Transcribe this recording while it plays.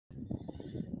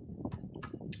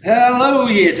Hello,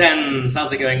 Year 10s.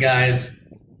 How's it going, guys?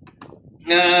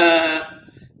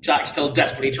 Jack's still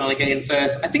desperately trying to get in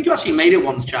first. I think you actually made it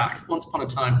once, Jack, once upon a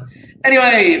time.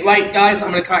 Anyway, right, guys,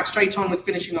 I'm going to crack straight on with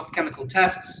finishing off chemical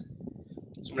tests.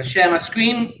 So I'm going to share my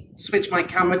screen, switch my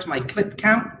camera to my clip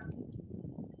cam.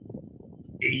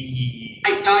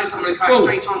 Right, guys, I'm going to crack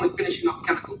straight on with finishing off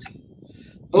chemical tests.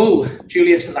 Oh,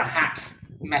 Julius has a hack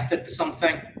method for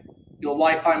something. Your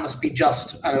Wi-Fi must be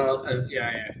just, I don't know,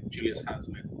 yeah, Julius has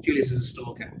it. Julius is a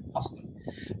stalker, possibly.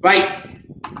 Right,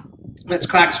 let's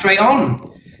crack straight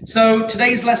on. So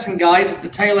today's lesson, guys, is the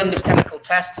tail end of chemical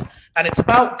tests, and it's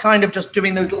about kind of just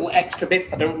doing those little extra bits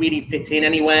that don't really fit in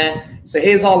anywhere. So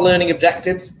here's our learning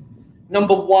objectives.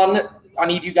 Number one, I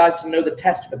need you guys to know the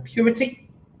test for purity.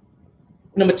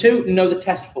 Number two, know the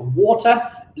test for water,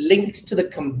 linked to the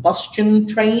combustion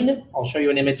train. I'll show you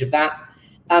an image of that.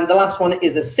 And the last one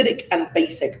is acidic and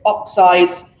basic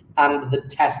oxides and the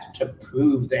test to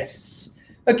prove this.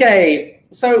 Okay,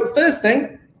 so first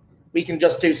thing, we can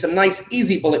just do some nice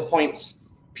easy bullet points.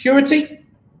 Purity.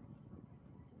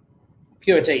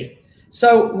 Purity.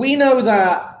 So we know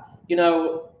that, you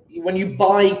know, when you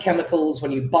buy chemicals,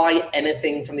 when you buy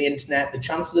anything from the internet, the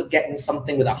chances of getting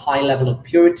something with a high level of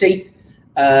purity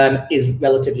is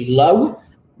relatively low.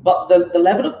 But the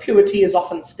level of purity is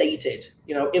often stated.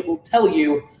 You know, it will tell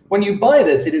you when you buy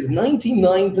this, it is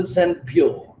 99%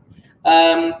 pure.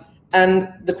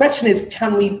 And the question is,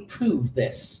 can we prove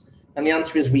this? And the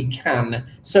answer is we can.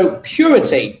 So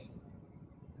purity,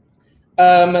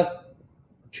 to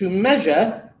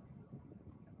measure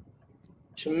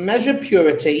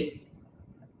purity,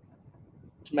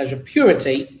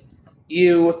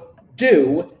 you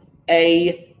do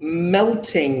a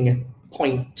melting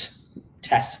point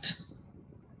test.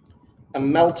 A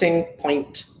melting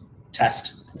point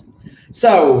test.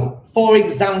 So, for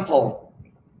example,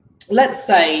 let's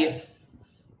say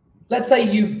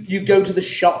you go to the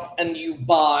shop and you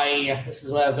buy, this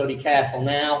is where I've got to be careful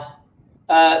now.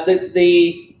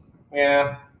 The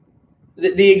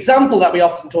example that we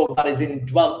often talk about is in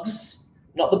drugs,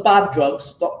 not the bad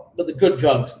drugs, but the good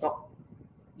drugs. That's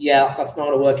not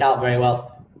going to work out very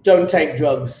well. Don't take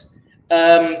drugs.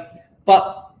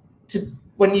 But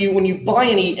when you buy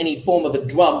any form of a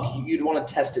drug, you'd want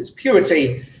to test its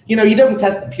purity. You know, you don't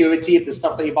test the purity of the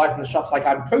stuff that you buy from the shops like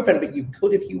ibuprofen, but you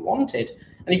could if you wanted.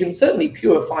 And you can certainly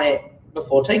purify it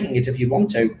before taking it if you want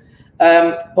to.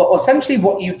 But essentially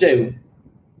what you do,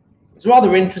 it's a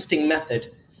rather interesting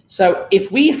method. So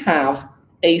if we have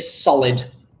a solid,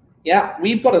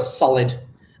 we've got a solid,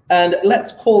 and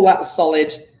let's call that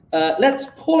solid, let's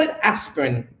call it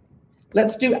aspirin.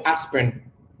 Let's do aspirin.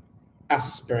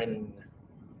 Aspirin.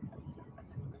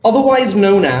 Otherwise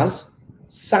known as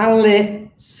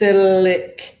salicylic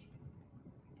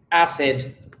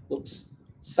acid.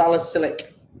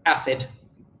 Salicylic acid.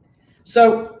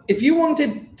 So if you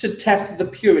wanted to test the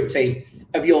purity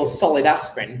of your solid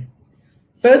aspirin,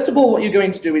 first of all, what you're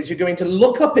going to do is you're going to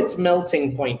look up its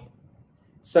melting point.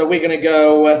 So we're going to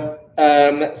go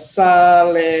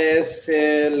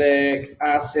salicylic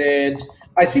acid.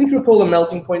 I seem to recall the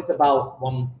melting point about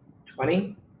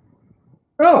 120.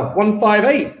 Oh,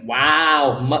 158.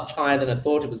 Wow, much higher than I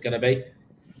thought it was going to be.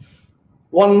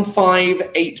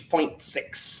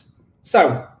 158.6.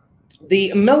 So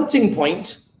the melting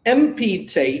point,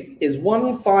 MPT, is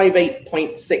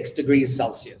 158.6 degrees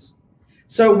Celsius.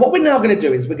 So what we're now going to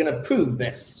do is we're going to prove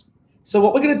this. So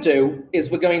what we're going to do is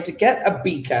we're going to get a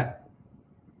beaker.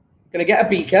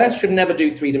 Should never do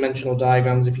three-dimensional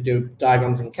diagrams if you do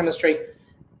diagrams in chemistry.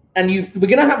 And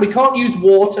we can't use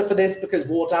water for this because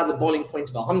water has a boiling point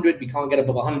of 100. We can't get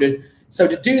above 100. So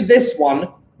to do this one,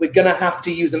 we're going to have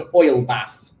to use an oil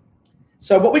bath.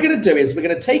 So what we're going to do is we're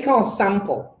going to take our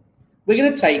sample. We're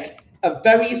going to take a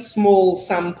very small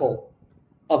sample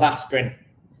of aspirin.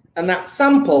 And that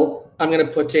sample I'm going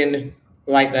to put in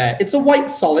right there. It's a white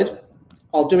solid.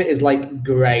 I'll do it as like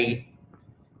gray.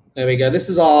 There we go. This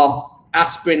is our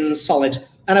aspirin solid.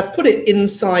 And I've put it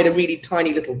inside a really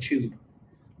tiny little tube.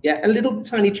 Yeah, a little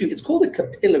tiny tube. It's called a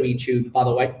capillary tube, by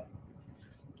the way.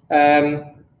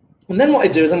 And then what I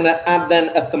do is I'm going to add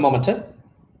then a thermometer.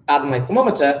 Add my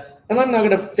thermometer. And I'm now going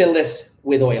to fill this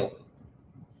with oil.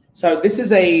 So this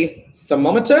is a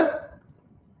thermometer.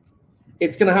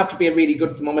 It's going to have to be a really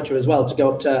good thermometer as well to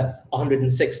go up to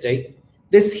 160.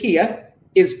 This here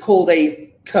is called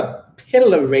a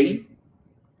capillary.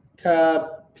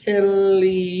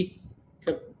 Capillary.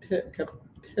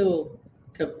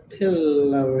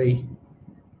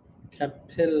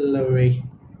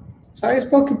 So I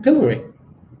spell capillary.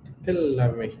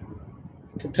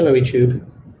 Capillary tube.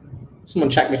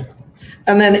 Someone check me.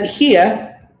 And then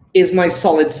here is my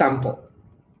solid sample.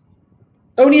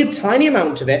 only a tiny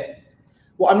amount of it.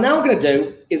 What I'm now going to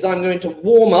do is I'm going to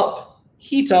warm up,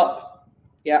 heat up,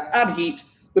 yeah, add heat.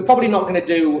 We're probably not going to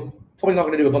do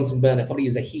a Bunsen burner. Probably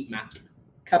use a heat mat.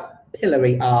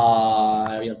 Capillary.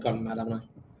 I've gone mad, haven't I?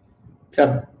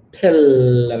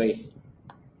 Capillary.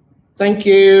 Thank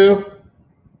you.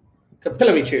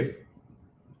 Capillary tube.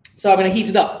 So I'm going to heat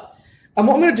it up. And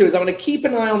what I'm going to do is I'm going to keep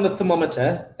an eye on the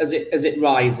thermometer as it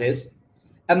rises.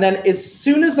 And then as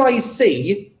soon as I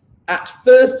see at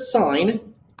first sign,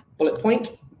 bullet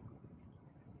point,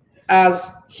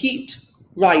 as heat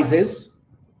rises,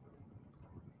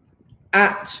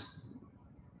 at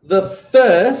the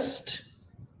first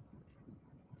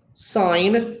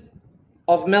sign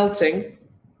of melting,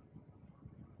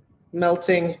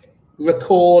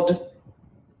 record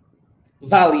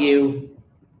value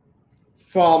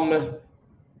from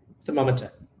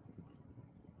thermometer.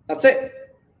 That's it.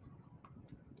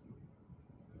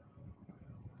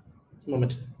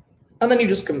 Thermometer. And then you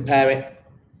just compare it.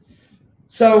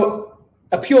 So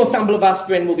a pure sample of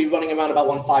aspirin will be running around about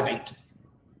 158.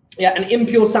 Yeah, an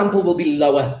impure sample will be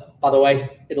lower, by the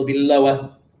way. It'll be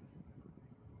lower.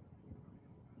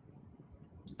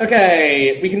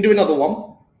 Okay, we can do another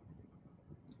one.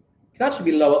 It can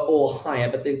actually be lower or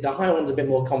higher, but the higher one's a bit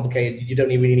more complicated. You don't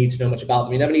really need to know much about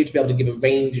them. You never need to be able to give a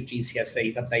range at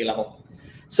GCSE. That's A level.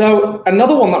 So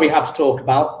another one that we have to talk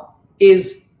about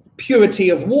is purity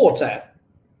of water.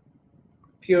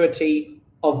 Purity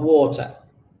of water.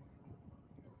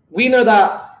 We know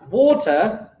that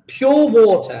water, pure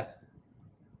water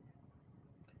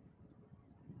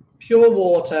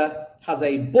has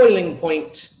a boiling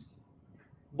point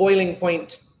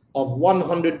of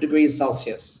 100 degrees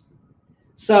Celsius.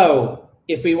 So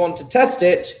if we want to test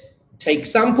it, take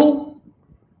sample,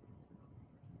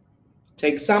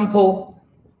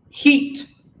 heat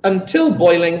until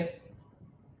boiling,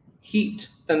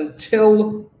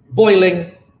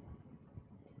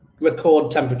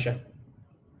 record temperature,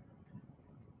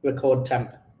 record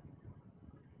temp.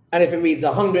 And if it reads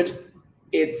 100,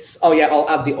 it's, oh yeah, I'll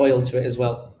add the oil to it as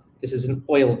well. This is an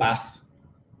oil bath.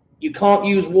 You can't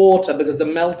use water because the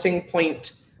melting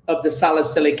point of the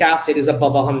salicylic acid is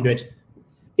above 100.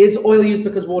 Is oil used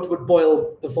because water would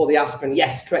boil before the aspirin?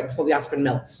 Yes, correct, before the aspirin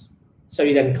melts. So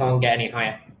you then can't get any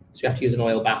higher. So you have to use an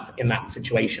oil bath in that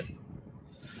situation.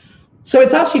 So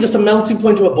it's actually just a melting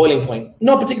point or a boiling point.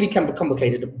 Not particularly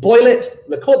complicated. Boil it,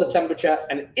 record the temperature,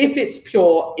 and if it's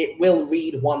pure, it will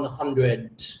read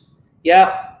 100.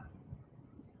 Yeah.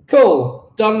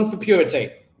 Cool. Done for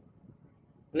purity.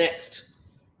 Next,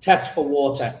 test for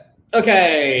water.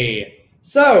 Okay.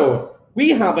 So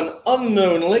we have an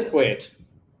unknown liquid.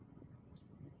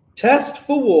 Test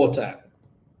for water.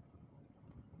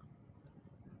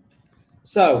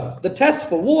 So the test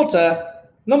for water,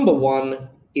 number one,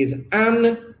 is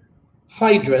anhydrous,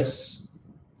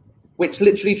 which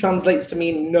literally translates to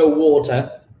mean no water.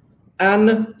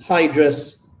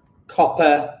 Anhydrous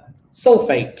copper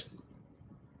sulfate.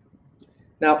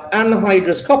 Now,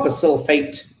 anhydrous copper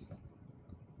sulfate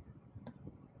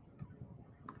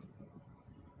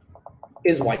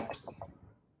is white.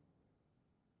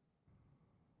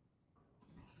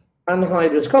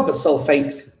 Anhydrous copper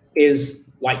sulfate is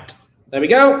white. There we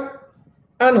go.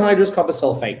 Anhydrous copper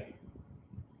sulfate.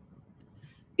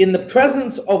 In the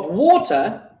presence of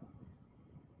water,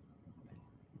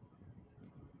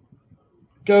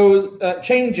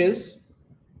 changes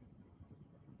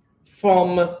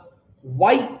from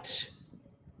white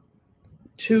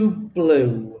to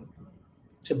blue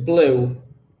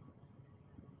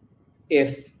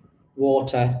if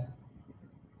water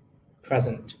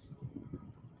present.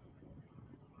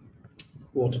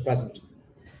 Water present.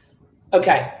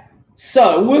 Okay,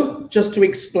 so just to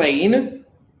explain,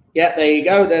 yeah, there you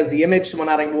go. There's the image, someone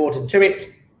adding water to it.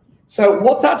 So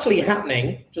what's actually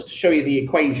happening, just to show you the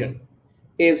equation,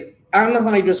 is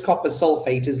anhydrous copper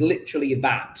sulfate is literally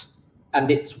that, and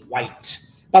it's white.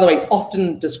 By the way,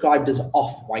 often described as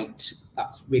off-white.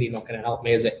 That's really not going to help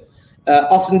me, is it?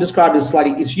 Often described as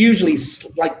slightly, it's usually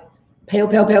like pale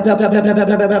blue.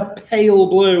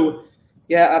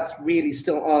 Yeah, that's really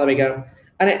still, oh, there we go.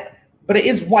 But it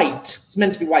is white. It's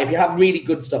meant to be white. If you have really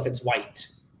good stuff, it's white.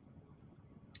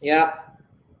 Yeah,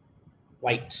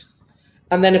 white.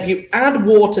 And then if you add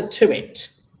water to it,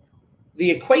 the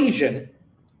equation,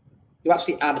 you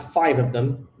actually add 5 of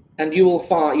them, and you'll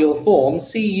form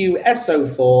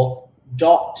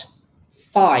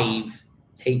CuSO4.5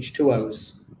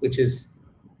 H2Os, which is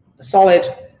a solid,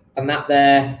 and that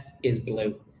there is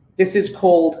blue. This is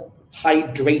called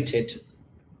hydrated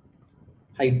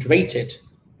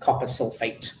copper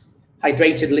sulfate.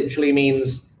 Hydrated literally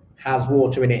means has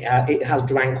water in it. It has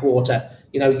drank water.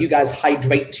 You know, you guys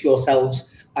hydrate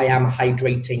yourselves. I am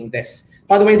hydrating this.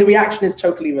 By the way, the reaction is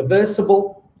totally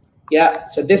reversible. Yeah,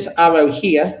 so this arrow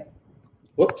here,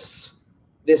 whoops,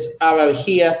 this arrow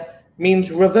here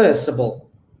means reversible.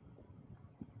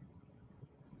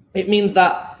 It means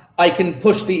that I can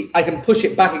push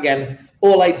it back again.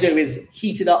 All I do is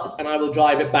heat it up and I will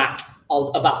drive it back.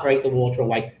 I'll evaporate the water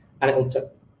away and it'll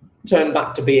turn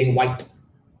back to being white.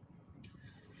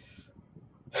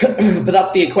 But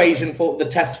that's the equation for the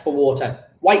test for water.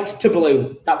 White to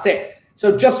blue, that's it.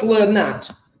 So just learn that.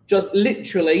 Just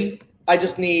literally, I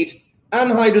just need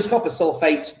anhydrous copper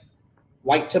sulfate,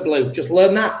 white to blue. Just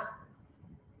learn that.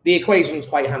 The equation's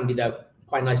quite handy though,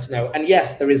 quite nice to know. And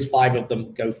yes, there is 5 of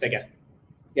them, go figure.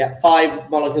 Yeah, 5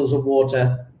 molecules of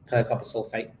water per copper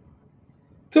sulfate.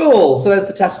 Cool, so there's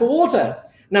the test for water.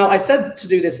 Now I said to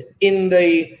do this in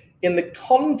the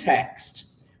context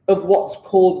of what's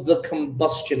called the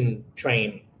combustion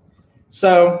train.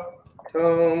 So,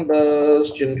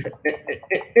 combustion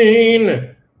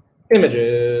train,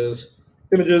 images.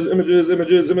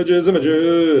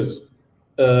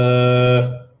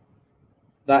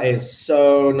 That is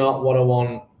so not what I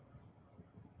want.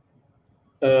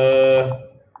 Oh,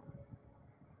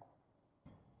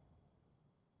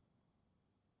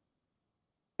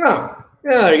 yeah,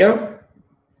 there we go.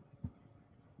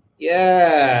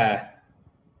 Yeah.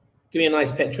 Give me a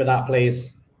nice picture of that,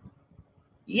 please.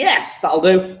 Yes, that'll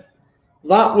do.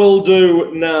 That will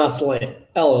do nicely.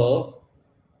 Hello.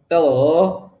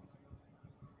 Hello.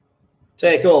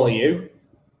 Take all of you.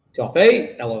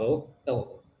 Copy. Hello.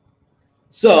 Hello.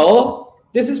 So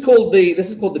this is called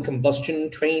the combustion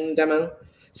train demo.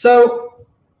 So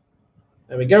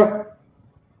there we go.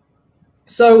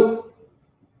 So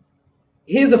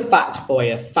here's a fact for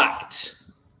you. Fact.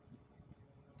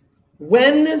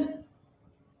 When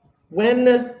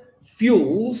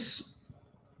fuels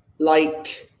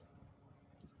like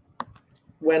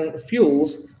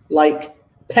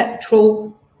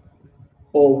petrol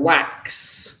or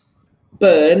wax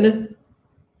burn,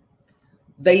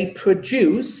 they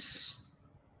produce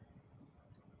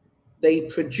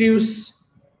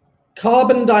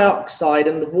carbon dioxide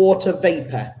and water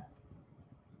vapor.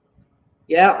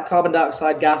 Yeah, carbon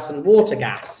dioxide gas and water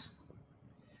gas.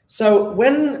 So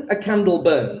when a candle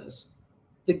burns,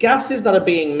 the gases that are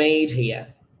being made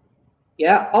here,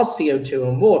 yeah, are CO2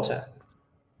 and water.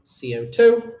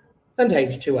 CO2 and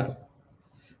H2O.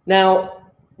 Now,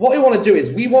 what we want to do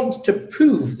is we want to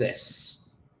prove this.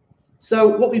 So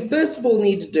what we first of all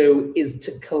need to do is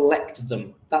to collect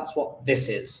them. That's what this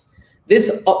is.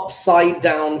 This upside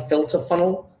down filter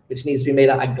funnel, which needs to be made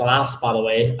out of glass, by the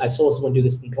way. I saw someone do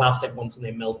this in plastic once and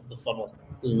they melted the funnel.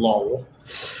 Lol.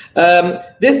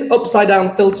 This upside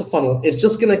down filter funnel is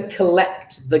just going to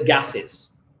collect the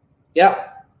gases. Yeah.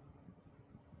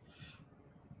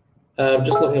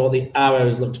 Just looking at what the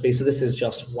arrows look to be. So this is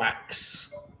just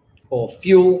wax or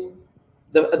fuel.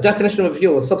 The definition of a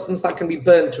fuel, a substance that can be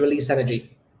burned to release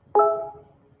energy.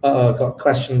 I've got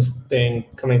questions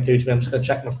coming through to me. I'm just going to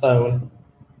check my phone.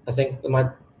 I think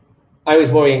I always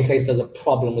worry in case there's a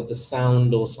problem with the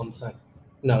sound or something.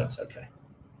 No, it's okay.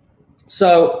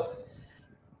 So,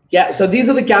 yeah, so these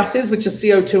are the gases, which are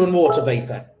CO2 and water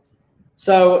vapor.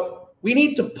 So we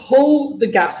need to pull the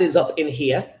gases up in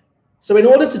here. So in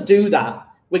order to do that,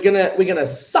 we're gonna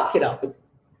suck it up.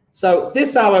 So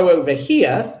this arrow over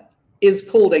here is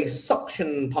called a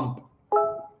suction pump.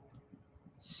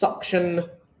 Suction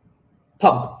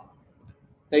pump.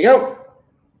 There you go.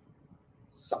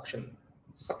 Suction.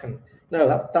 Suction.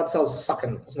 No, that spells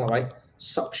sucking. That's not right.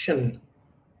 Suction.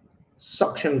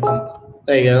 Suction pump.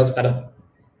 There you go. That's better.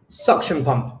 Suction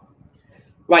pump.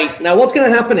 Right. Now what's going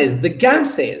to happen is the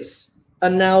gases are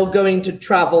now going to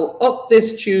travel up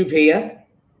this tube here,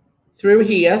 through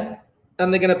here,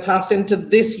 and they're going to pass into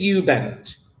this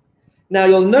U-bend. Now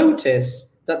you'll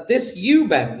notice that this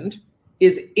U-bend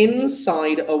is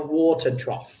inside a water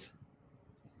trough.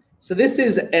 So this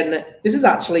is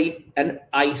actually an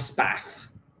ice bath.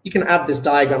 You can add this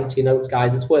diagram to your notes,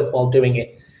 guys. It's worthwhile doing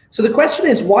it. So the question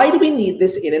is, why do we need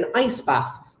this in an ice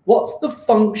bath? What's the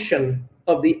function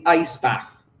of the ice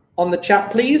bath? On the chat,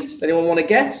 please. Does anyone want to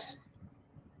guess?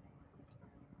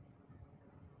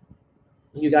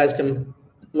 You guys can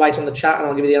write on the chat and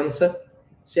I'll give you the answer.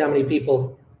 See how many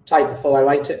people type before I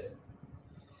write it.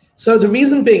 So the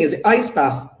reason being is the ice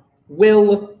bath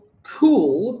will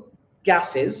cool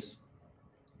gases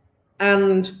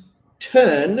and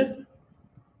turn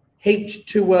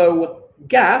H2O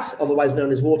gas, otherwise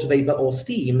known as water vapor or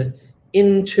steam,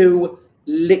 into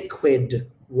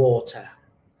liquid water.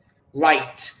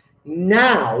 Right.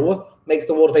 Now makes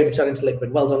the water vapor turn into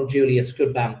liquid. Well done, Julius.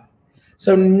 Good man.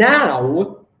 So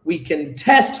now we can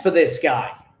test for this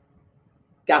guy.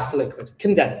 Gas to liquid,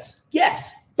 condense.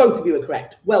 Yes, both of you are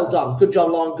correct. Well done. Good job,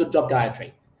 Lauren. Good job,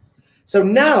 Gayatri. So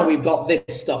now we've got this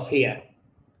stuff here.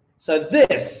 So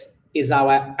this is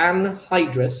our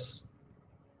anhydrous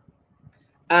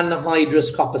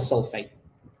copper sulfate,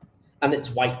 and it's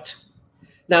white.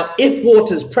 Now, if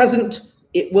water is present,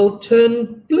 it will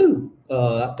turn blue.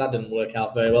 Oh, that didn't work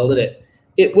out very well, did it?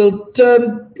 It will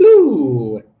turn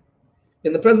blue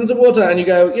in the presence of water, and you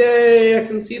go, yay, I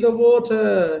can see the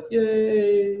water,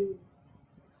 yay.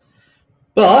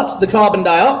 But the carbon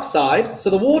dioxide, so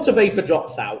the water vapor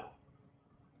drops out,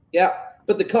 yeah,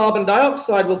 but the carbon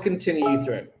dioxide will continue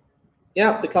through.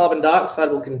 Yeah, the carbon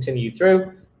dioxide will continue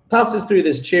through, passes through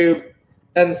this tube,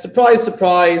 and surprise,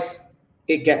 surprise,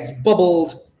 it gets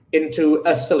bubbled into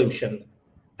a solution.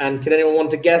 And can anyone want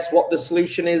to guess what the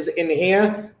solution is in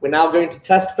here? We're now going to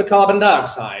test for carbon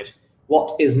dioxide.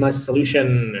 What is my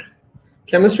solution?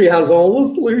 Chemistry has all the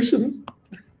solutions.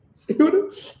 See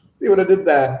what I did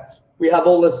there? We have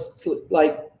all this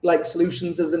like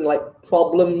solutions as in like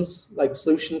problems, like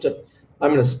solution to.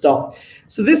 I'm going to stop.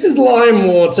 So this is lime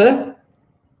water,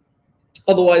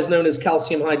 otherwise known as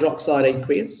calcium hydroxide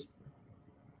aqueous.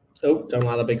 Oh, don't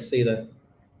like the big C there.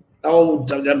 Oh,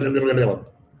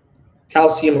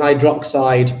 calcium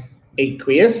hydroxide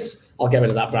aqueous. I'll get rid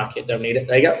of that bracket. Don't need it.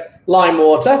 There you go. Lime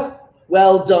water.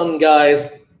 Well done,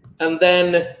 guys. And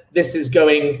then this is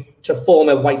going to form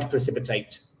a white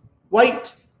precipitate.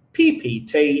 White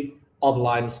PPT of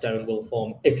limestone will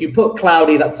form. If you put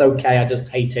cloudy, that's okay. I just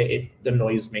hate it. It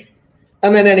annoys me.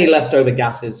 And then any leftover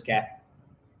gases get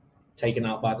taken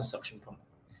out by the suction pump.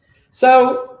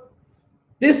 So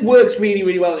this works really,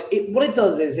 really well. What it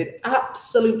does is it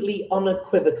absolutely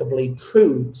unequivocally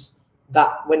proves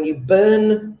that when you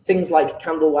burn things like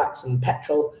candle wax and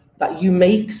petrol, that you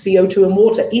make CO2 and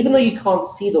water. Even though you can't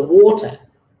see the water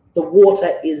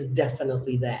is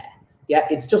definitely there. Yeah,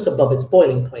 it's just above its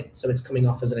boiling point, so it's coming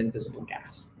off as an invisible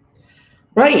gas.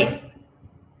 Right,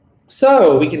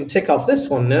 so we can tick off this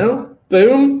one now.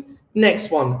 Boom.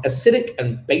 Next one, acidic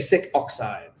and basic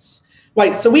oxides.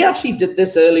 Right, so we actually did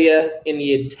this earlier in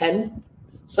year 10.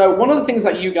 So one of the things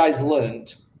that you guys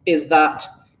learned is that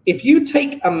if you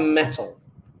take a metal,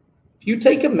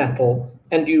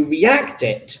 and you react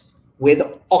it with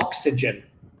oxygen,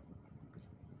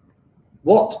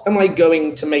 what am I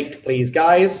going to make, please,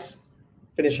 guys?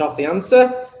 Finish off the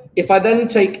answer. If I then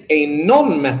take a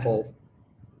non-metal,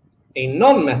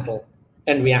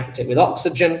 and react it with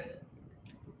oxygen,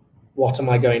 what am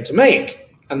I going to make?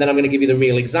 And then I'm going to give you the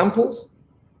real examples.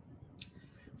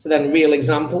 So then real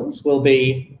examples will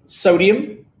be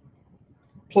sodium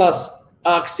plus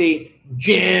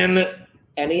oxygen.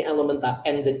 Any element that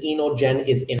ends in ene or gen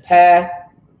is in pair.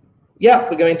 Yeah,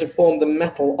 we're going to form the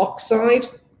metal oxide.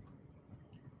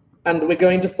 And we're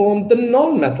going to form the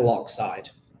non-metal oxide.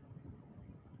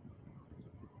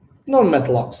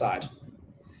 Non-metal oxide.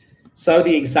 So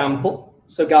the example.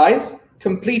 So guys,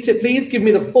 complete it, please. Give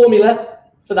me the formula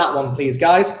for that one, please,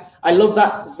 guys. I love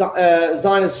that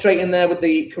Zina's straight in there with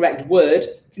the correct word.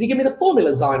 Can you give me the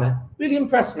formula, Zina? Really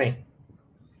impressed me.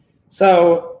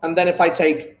 So, and then if I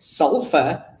take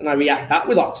sulfur and I react that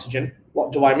with oxygen,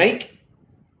 what do I make?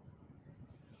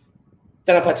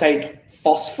 Then if I take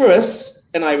phosphorus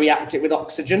and I react it with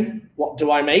oxygen, what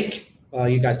do I make? Well,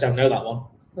 you guys don't know that one.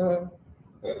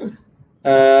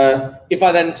 If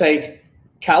I then take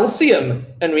calcium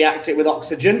and react it with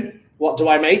oxygen, what do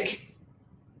I make?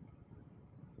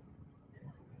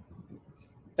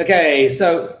 Okay,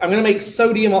 so I'm going to make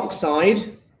sodium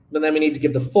oxide, but then we need to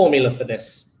give the formula for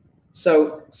this.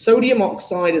 So sodium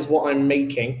oxide is what I'm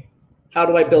making. How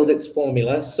do I build its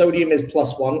formula? Sodium is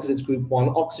 +1 because it's group 1.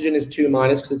 Oxygen is 2-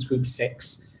 because it's group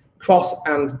 6. Cross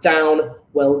and down.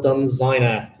 Well done,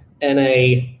 Zina.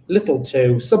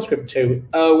 Na(2), subscript 2,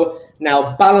 O.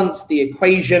 Now balance the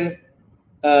equation.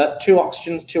 2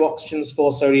 oxygens,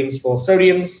 4 sodiums, 4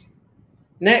 sodiums.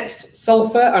 Next,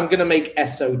 sulfur. I'm going to make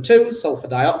SO2, sulfur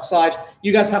dioxide.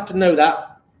 You guys have to know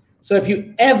that. So if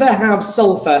you ever have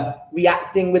sulfur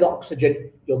reacting with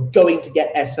oxygen, you're going to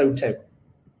get SO2.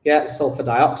 Yeah, sulfur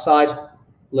dioxide.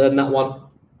 Learn that one.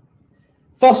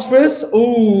 Phosphorus.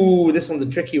 Ooh, this one's a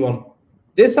tricky one.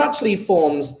 This actually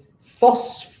forms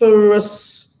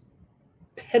phosphorus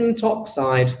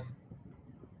pentoxide.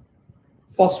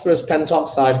 Phosphorus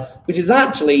pentoxide, which is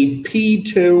actually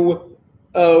P2O.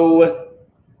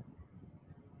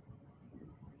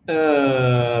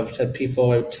 I've said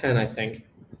P4O10, I think.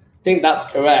 I think that's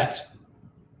correct.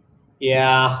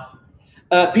 Yeah.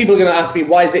 People are going to ask me,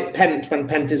 why is it pent when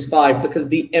pent is 5? Because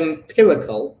the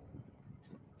empirical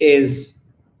is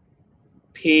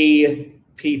P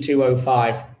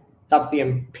P2O5. That's the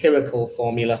empirical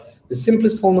formula, the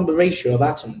simplest whole number ratio of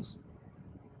atoms.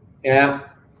 Yeah,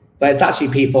 but it's actually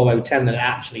P4O10 that it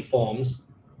actually forms.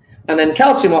 And then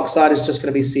calcium oxide is just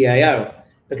going to be CaO,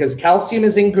 because calcium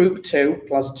is in group 2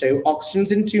 plus 2,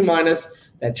 oxygen's in 2 minus,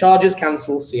 their charges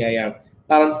cancel, CaO.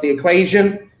 Balance the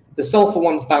equation. The sulfur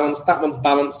one's balanced, that one's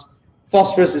balanced.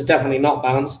 Phosphorus is definitely not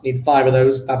balanced, need 5 of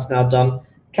those, that's now done.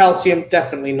 Calcium,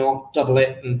 definitely not, double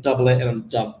it, and I'm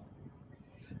done.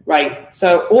 Right,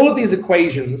 so all of these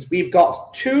equations, we've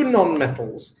got 2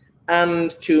 nonmetals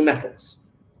and 2 metals.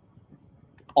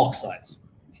 Oxides.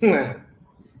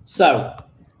 So,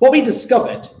 what we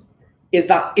discovered is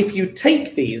that if you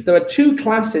take these, there are 2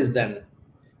 classes then.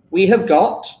 We have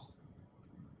got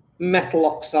metal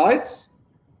oxides,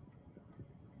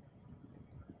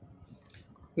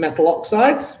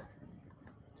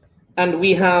 and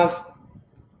we have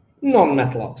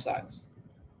non-metal oxides.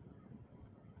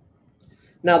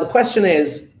 Now the question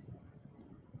is,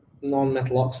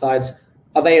 non-metal oxides,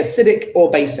 are they acidic or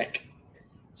basic?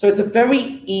 So it's a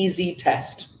very easy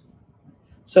test.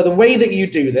 So the way that you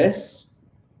do this,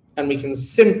 and we can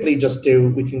simply just do,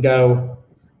 we can go,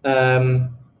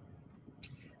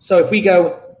 so if we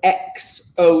go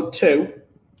XO2,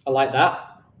 I like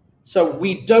that. So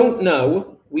we don't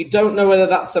know whether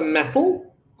that's a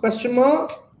metal, question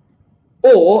mark,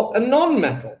 or a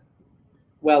non-metal.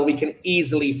 Well, we can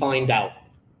easily find out.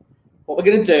 What we're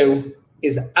going to do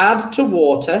is add to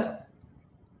water,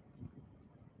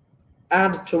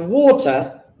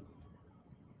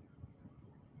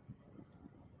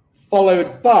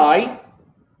 followed by,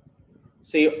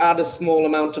 so you add a small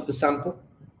amount of the sample,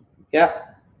 yeah,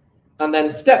 and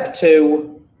then step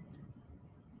 2,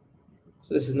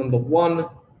 so this is number 1,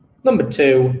 number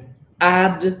 2,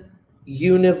 add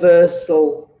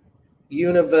universal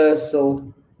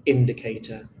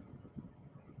indicator.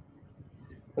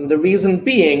 And the reason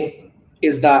being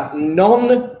is that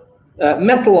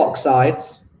non-metal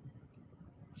oxides,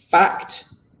 fact,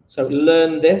 so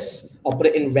learn this, I'll put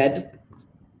it in red.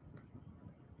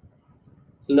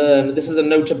 Learn, this is a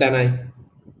nota bene.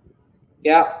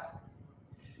 Yeah.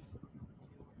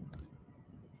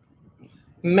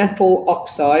 Metal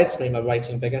oxides, make my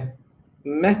writing bigger.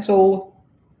 Metal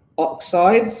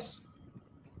oxides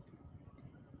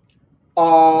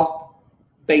are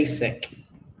basic.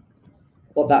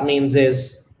 What that means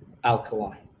is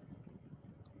alkali.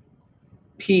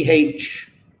 pH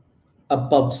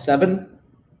above 7.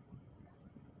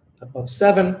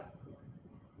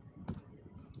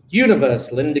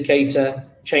 Universal indicator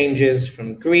changes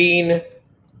from green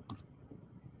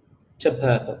to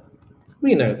purple.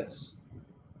 We know this.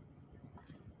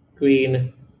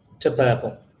 Green to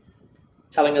purple,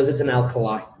 telling us it's an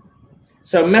alkali.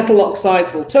 So metal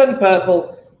oxides will turn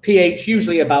purple, pH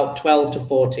usually about 12 to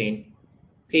 14.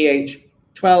 pH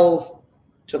 12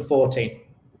 to 14.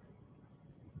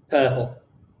 Purple.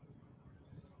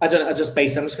 I'm just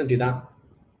going to do that.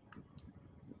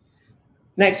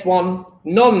 Next one,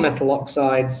 non-metal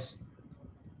oxides.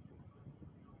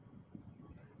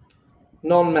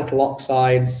 Non-metal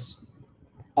oxides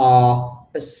are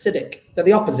acidic. They're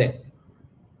the opposite.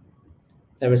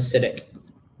 They're acidic.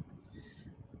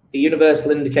 The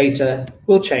universal indicator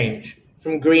will change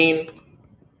from green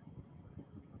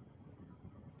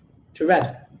to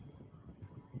red.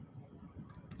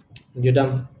 And you're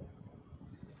done.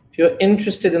 If you're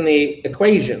interested in the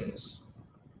equations,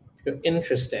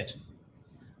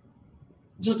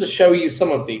 just to show you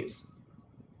some of these.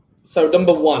 So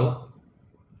number 1,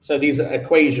 so these are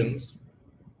equations.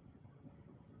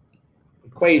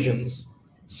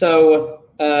 So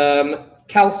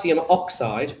calcium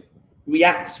oxide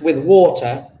reacts with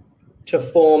water to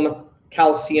form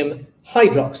calcium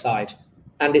hydroxide.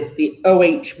 And it's the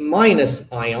OH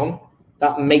minus ion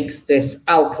that makes this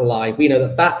alkali. We know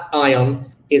that that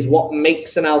ion is what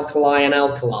makes an alkali an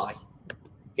alkali.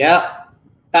 Yeah,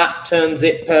 that turns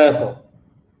it purple.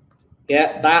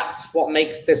 Yeah, that's what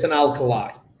makes this an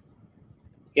alkali.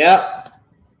 Yeah,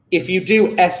 if you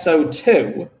do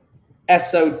SO2,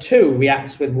 SO2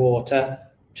 reacts with water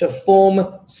to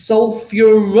form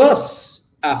sulfurous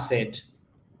acid.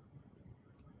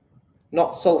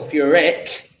 Not sulfuric,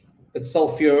 but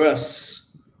sulfurous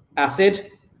acid.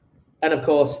 And of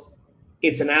course,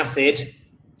 it's an acid,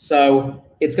 so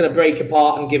it's going to break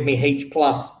apart and give me H+.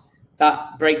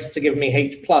 That breaks to give me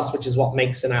H+, which is what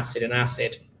makes an acid an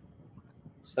acid.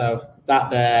 So that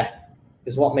there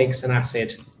is what makes an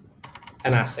acid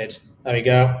an acid. There we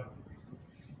go.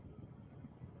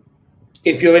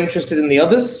 If you're interested in the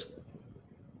others,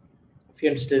 if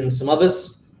you're interested in some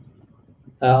others,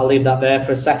 I'll leave that there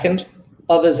for a second.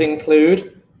 Others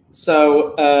include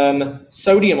So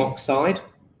sodium oxide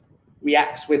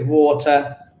reacts with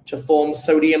water to form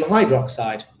sodium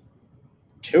hydroxide.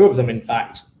 2 of them, in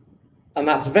fact. And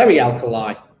that's very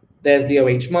alkali. There's the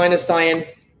OH minus ion.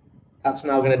 That's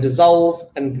now going to dissolve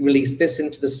and release this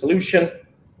into the solution,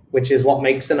 which is what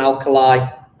makes an alkali.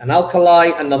 An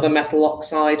alkali, another metal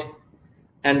oxide.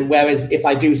 And whereas if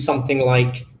I do something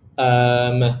like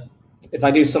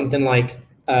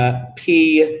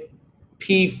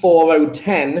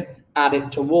P4010, add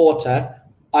it to water,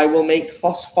 I will make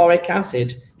phosphoric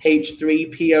acid,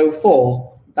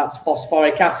 H3PO4. That's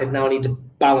phosphoric acid. Now I need to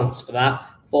balance for that.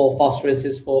 4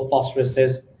 phosphoruses, 4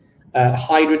 phosphoruses.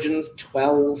 Hydrogens,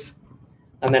 12.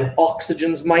 And then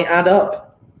oxygens might add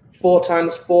up. 4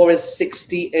 times 4 is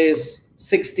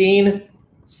 16.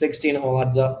 16 all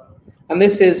adds up. And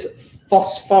this is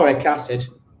phosphoric acid.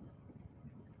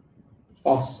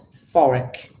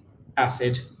 Phosphoric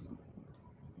acid,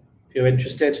 if you're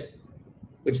interested,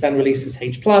 which then releases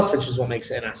H+, which is what makes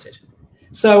it an acid.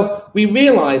 So we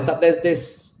realize that there's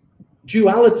this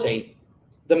duality.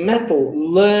 The metal,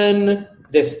 learn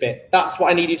this bit. That's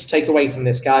what I need you to take away from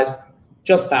this, guys.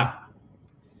 Just that.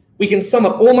 We can sum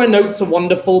up. All my notes are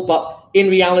wonderful, but in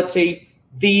reality,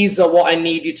 these are what I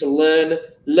need you to learn.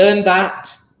 Learn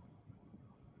that.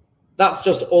 That's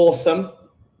just awesome.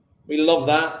 We love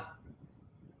that.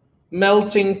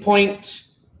 Melting point.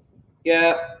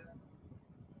 Yeah.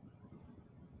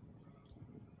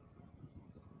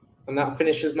 And that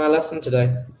finishes my lesson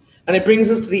today. And it brings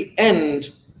us to the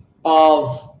end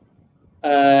of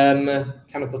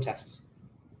chemical tests.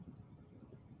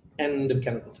 End of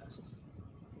chemical tests.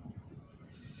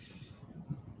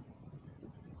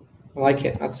 I like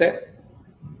it. That's it.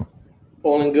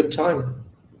 All in good time.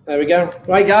 There we go.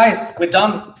 Right, guys, we're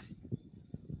done.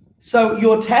 So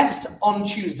your test on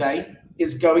Tuesday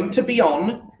is going to be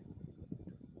on.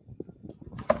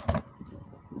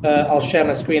 I'll share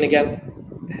my screen again.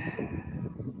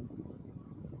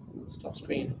 Stop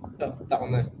screen. Oh, that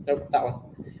one there. Nope, that one.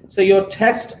 So your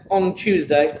test on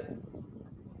Tuesday,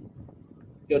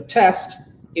 your test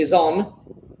is on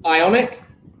ionic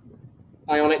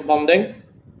bonding.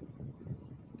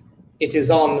 It is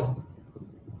on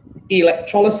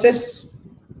electrolysis.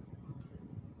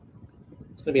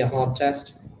 It's going to be a hard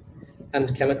test.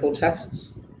 And chemical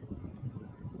tests.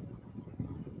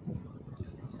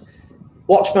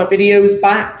 Watch my videos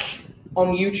back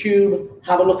on YouTube.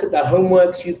 Have a look at the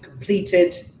homeworks you've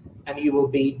completed, and you will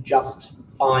be just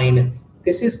fine.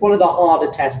 This is one of the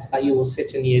harder tests that you will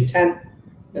sit in year 10.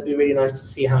 It'll be really nice to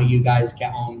see how you guys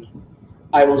get on.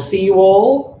 I will see you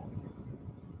all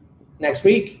next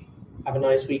week. Have a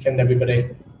nice weekend, everybody.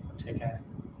 Take care.